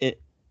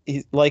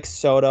like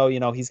Soto,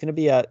 he's going to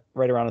be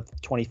right around a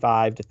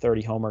 25 to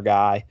 30 homer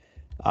guy.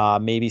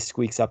 Maybe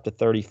squeaks up to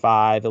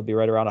 35. He'll be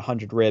right around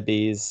 100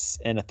 ribbies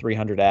and a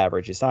 300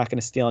 average. He's not going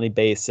to steal any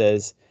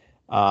bases.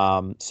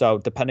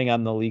 So depending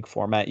on the league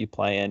format you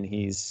play in,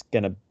 he's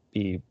going to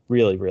be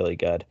really, really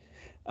good.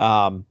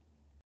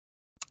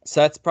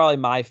 So that's probably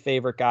my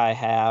favorite guy I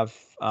have.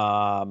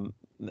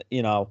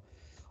 You know,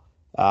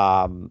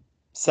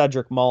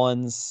 Cedric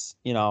Mullins,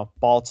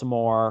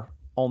 Baltimore,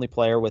 only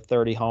player with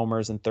 30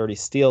 homers and 30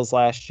 steals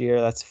last year.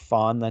 That's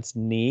fun. That's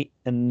neat.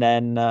 And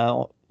then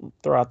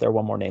throw out there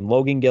one more name.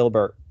 Logan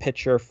Gilbert,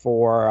 pitcher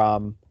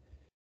for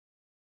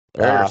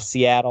Bears.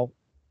 Seattle.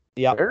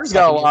 Yep. Bears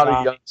got a Second-year lot of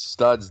guy. young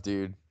studs,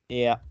 dude.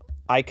 Yeah.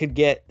 I could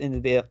get into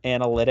the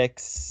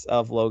analytics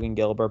of Logan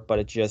Gilbert, but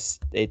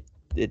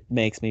it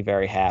makes me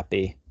very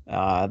happy.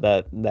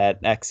 That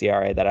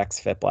xERA, that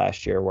xFIP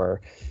last year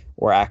were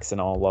X and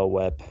all low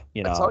whip.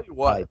 I tell you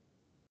what,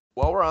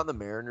 while we're on the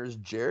Mariners,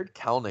 Jared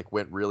Kelenic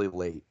went really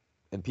late.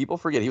 And people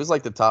forget he was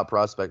like the top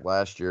prospect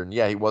last year. And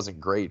yeah, he wasn't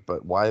great,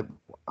 but why?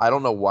 I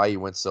don't know why he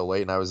went so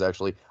late. And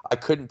I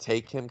couldn't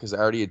take him because I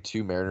already had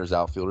two Mariners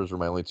outfielders, were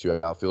my only two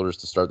outfielders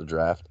to start the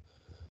draft.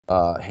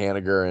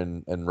 Haniger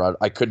and Rod.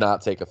 I could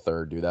not take a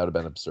third, dude. That would have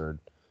been absurd.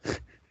 It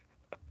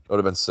would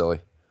have been silly.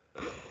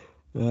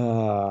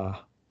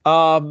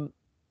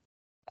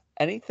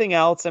 Anything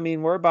else? I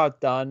mean, we're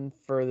about done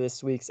for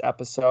this week's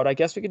episode. I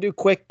guess we could do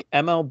quick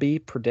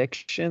MLB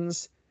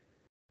predictions.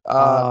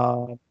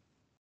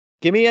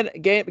 Give me an AL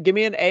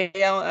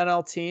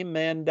NL team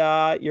and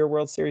your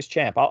World Series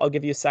champ. I'll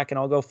give you a second.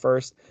 I'll go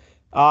first.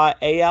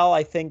 AL,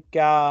 I think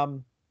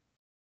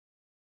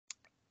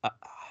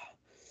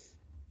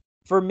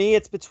for me,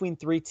 it's between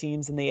three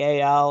teams in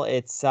the AL.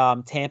 It's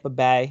Tampa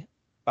Bay,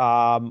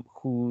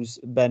 who's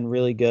been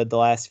really good the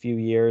last few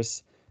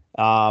years.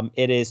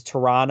 It is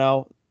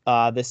Toronto.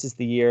 This is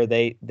the year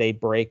they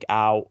break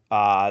out.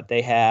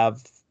 They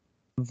have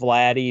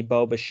Vladdy,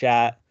 Bo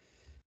Bichette.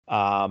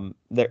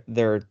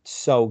 They're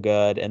so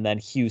good. And then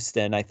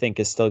Houston, I think,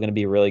 is still going to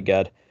be really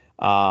good.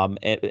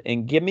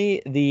 And give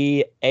me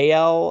the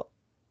AL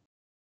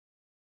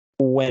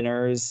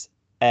winners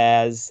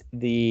as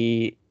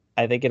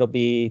I think it'll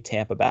be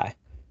Tampa Bay.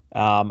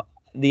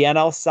 The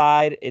NL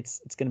side, it's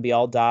going to be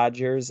all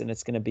Dodgers and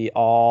it's going to be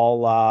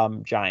all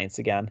Giants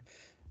again.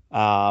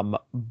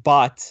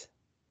 But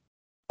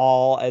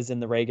all as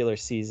in the regular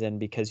season,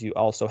 because you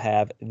also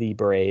have the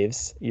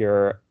Braves,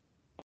 your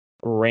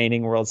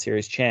reigning World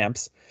Series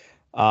champs.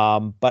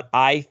 But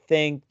I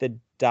think the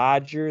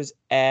Dodgers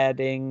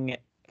adding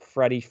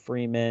Freddie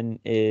Freeman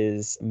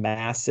is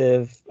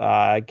massive.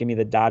 Give me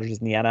the Dodgers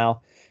in the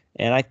NL.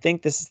 And I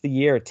think this is the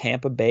year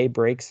Tampa Bay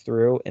breaks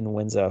through and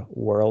wins a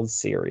World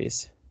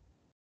Series.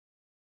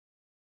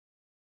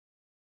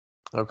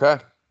 Okay.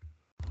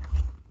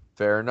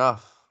 Fair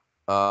enough.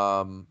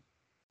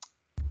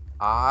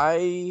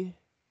 I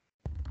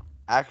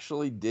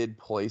actually did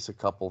place a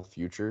couple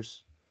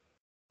futures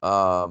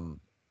on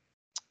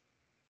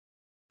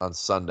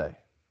Sunday.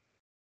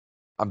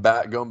 I'm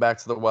going back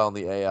to the well in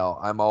the AL.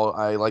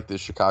 I like the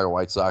Chicago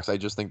White Sox. I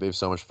just think they have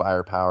so much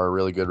firepower,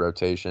 really good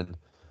rotation.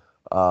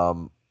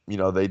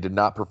 They did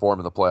not perform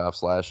in the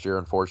playoffs last year,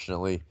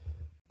 unfortunately,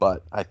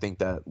 but I think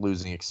that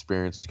losing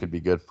experience could be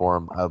good for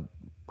them. I'm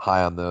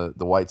high on the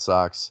White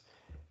Sox.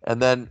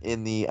 And then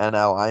in the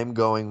NL, I'm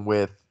going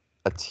with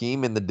a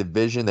team in the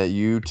division that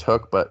you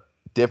took, but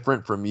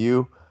different from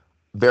you.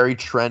 Very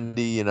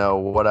trendy,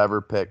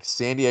 whatever pick.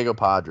 San Diego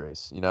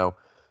Padres.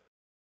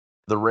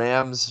 The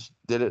Rams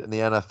did it in the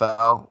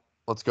NFL.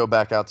 Let's go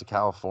back out to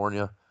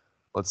California.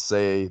 Let's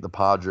say the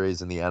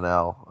Padres in the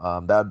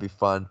NL. That would be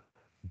fun.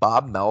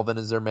 Bob Melvin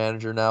is their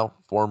manager now,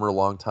 former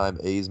longtime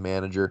A's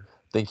manager.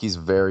 I think he's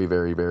very,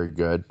 very, very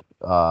good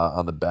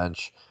on the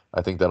bench.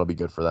 I think that'll be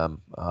good for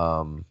them.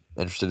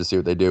 Interested to see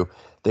what they do.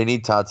 They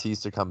need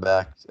Tatis to come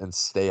back and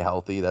stay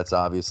healthy. That's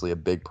obviously a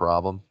big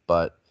problem,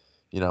 but,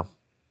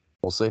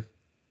 we'll see.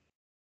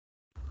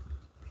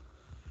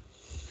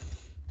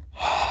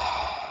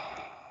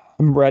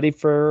 I'm ready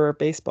for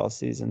baseball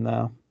season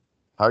now.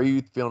 How are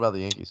you feeling about the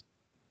Yankees?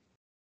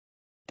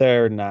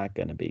 They're not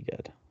going to be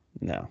good.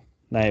 No,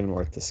 not even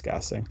worth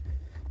discussing.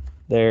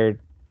 They're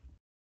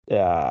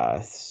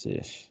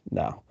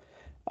no.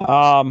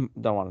 Don't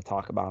want to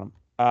talk about them.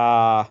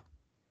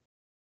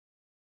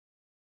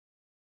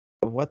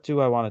 What do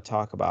I want to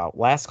talk about?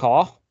 Last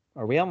call?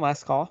 Are we on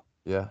last call?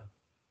 Yeah.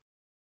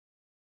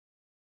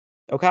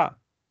 Okay.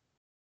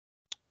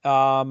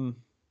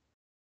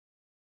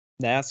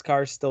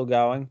 NASCAR's still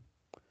going.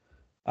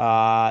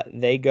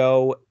 They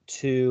go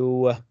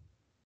to.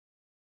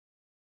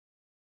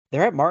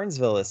 They're at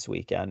Martinsville this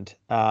weekend.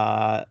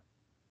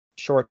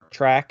 Short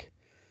track.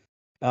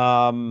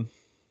 Not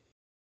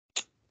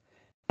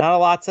a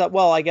lot to.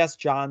 Well, I guess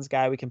John's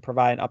guy we can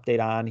provide an update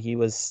on. He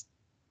was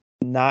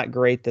not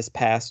great this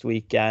past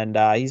weekend.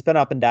 He's been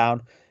up and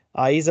down.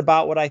 He's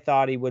about what I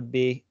thought he would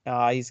be.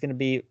 He's going to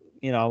be,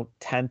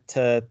 10th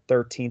to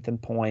 13th in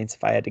points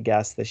if I had to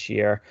guess this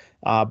year.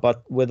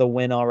 But with a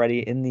win already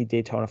in the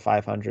Daytona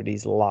 500,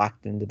 he's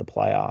locked into the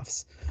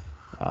playoffs.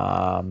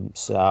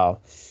 So,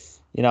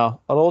 a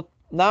little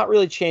not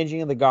really changing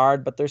in the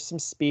guard, but there's some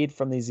speed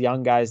from these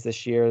young guys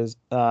this year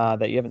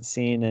that you haven't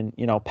seen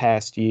in,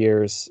 past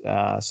years.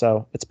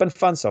 So it's been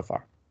fun so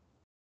far.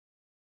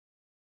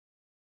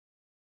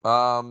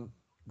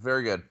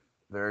 Very good.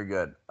 Very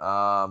good.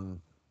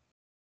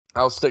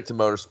 I'll stick to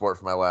motorsport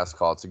for my last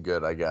call. It's a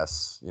good, I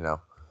guess.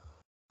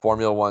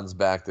 Formula One's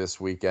back this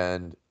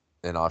weekend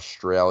in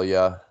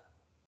Australia,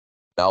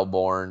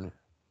 Melbourne.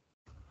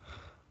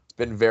 It's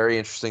been very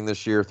interesting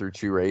this year through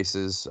 2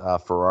 races.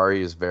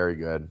 Ferrari is very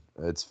good.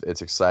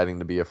 It's exciting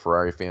to be a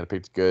Ferrari fan.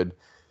 Picked good,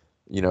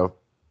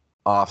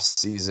 off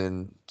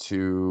season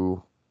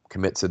to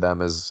commit to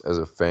them as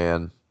a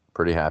fan.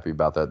 Pretty happy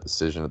about that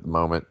decision at the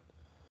moment.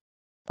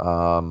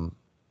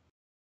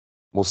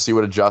 We'll see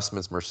what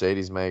adjustments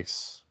Mercedes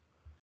makes.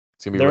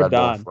 It's gonna be They're Red Bull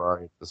done. and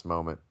Ferrari at this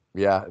moment.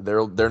 Yeah,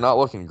 they're not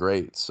looking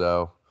great.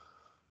 So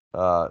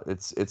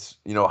it's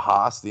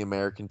Haas, the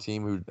American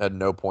team who had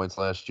no points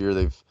last year.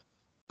 They've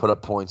put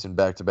up points in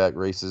back-to-back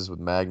races with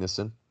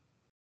Magnussen.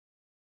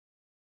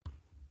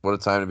 What a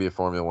time to be a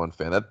Formula One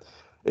fan.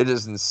 It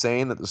is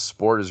insane that the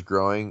sport is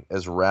growing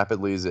as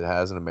rapidly as it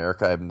has in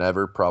America. I've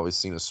never probably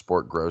seen a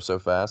sport grow so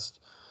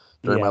fast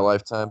during my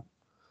lifetime,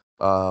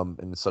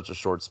 in such a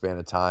short span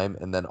of time.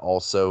 And then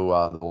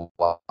also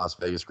the Las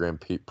Vegas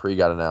Grand Prix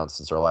got announced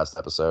since our last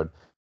episode.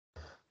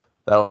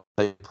 That'll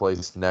take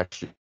place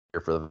next year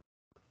for the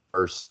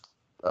first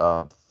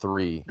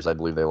 3 years, I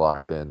believe they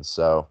locked in.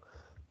 So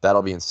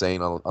that'll be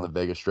insane on the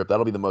Vegas Strip.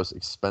 That'll be the most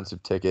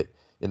expensive ticket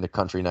in the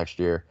country next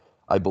year.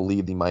 I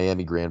believe the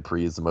Miami Grand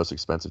Prix is the most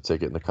expensive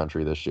ticket in the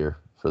country this year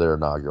for their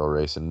inaugural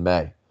race in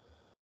May.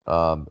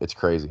 It's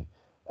crazy.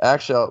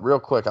 Actually,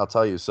 real quick, I'll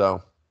tell you.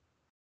 So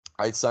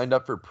I signed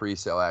up for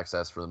pre-sale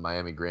access for the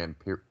Miami Grand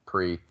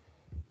Prix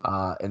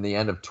in the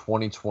end of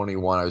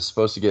 2021. I was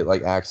supposed to get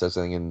access,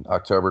 I think, in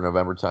October,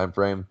 November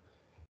timeframe,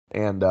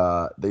 and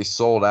they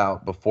sold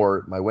out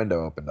before my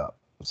window opened up.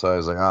 So I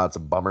was like, it's a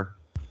bummer.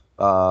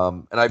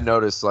 And I've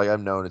noticed,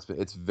 I've known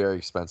it's very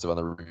expensive on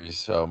the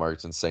resale market.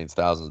 It's insane. It's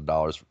thousands of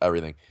dollars for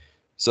everything.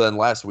 So then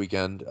last week,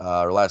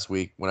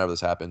 whenever this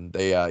happened,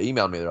 they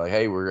emailed me. They're like,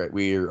 hey,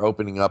 we're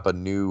opening up a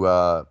new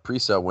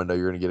pre-sale window.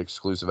 You're going to get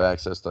exclusive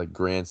access to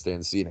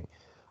grandstand seating.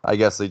 I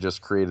guess they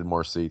just created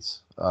more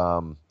seats.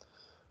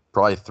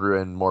 Probably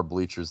threw in more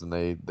bleachers than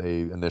they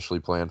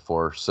initially planned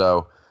for.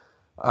 So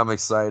I'm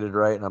excited,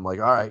 right? And I'm like,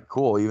 all right,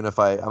 cool. I'm going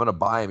to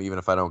buy them. Even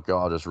if I don't go,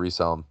 I'll just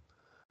resell them.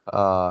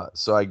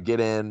 So I get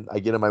in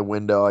my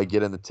window, I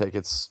get in the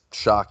tickets.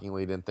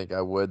 Shockingly, didn't think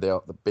I would. They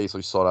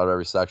basically sold out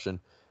every section,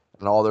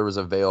 and all there was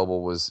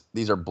available was,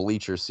 these are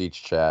bleacher seats,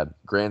 Chad,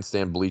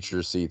 grandstand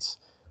bleacher seats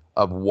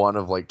of one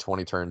of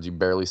 20 turns. You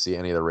barely see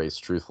any of the race,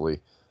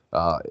 truthfully,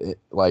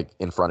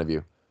 in front of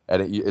you,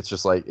 and it's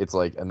just it's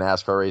like a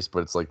NASCAR race, but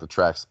it's the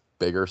track's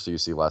bigger, so you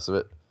see less of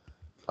it.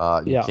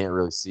 You can't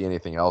really see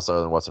anything else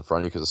other than what's in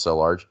front of you because it's so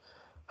large.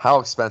 How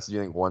expensive do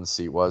you think one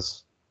seat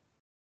was?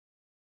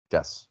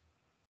 Guess.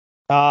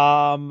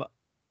 $200.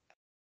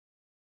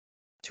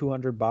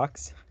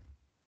 $200.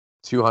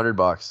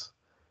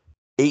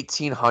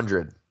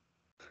 $1,800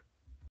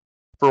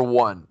 for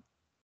one.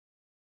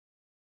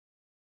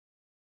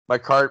 My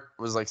cart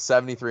was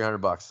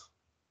 $7,300 on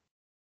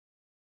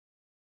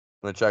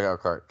the checkout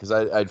cart because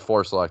I'd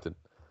 4 selected.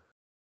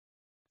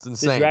 It's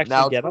insane. Did you actually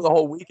Now it's get for the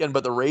whole weekend,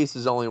 but the race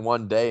is only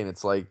one day, and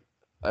it's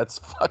that's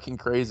fucking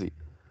crazy.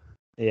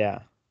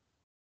 Yeah.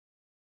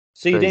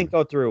 So you didn't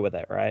go through with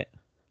it, right?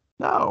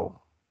 No.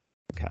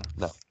 Okay.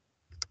 No.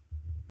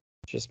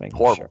 Just making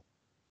Horrible. sure.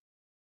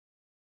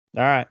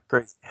 All right.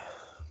 Crazy.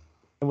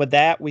 And with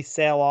that, we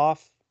sail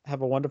off.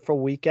 Have a wonderful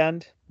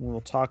weekend.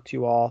 We'll talk to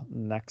you all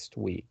next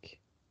week.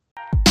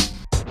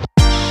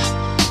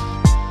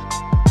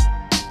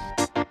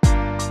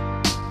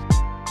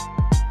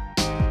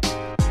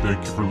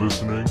 Thank you for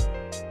listening.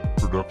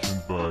 Production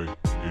by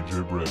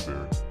AJ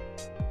Bradbury.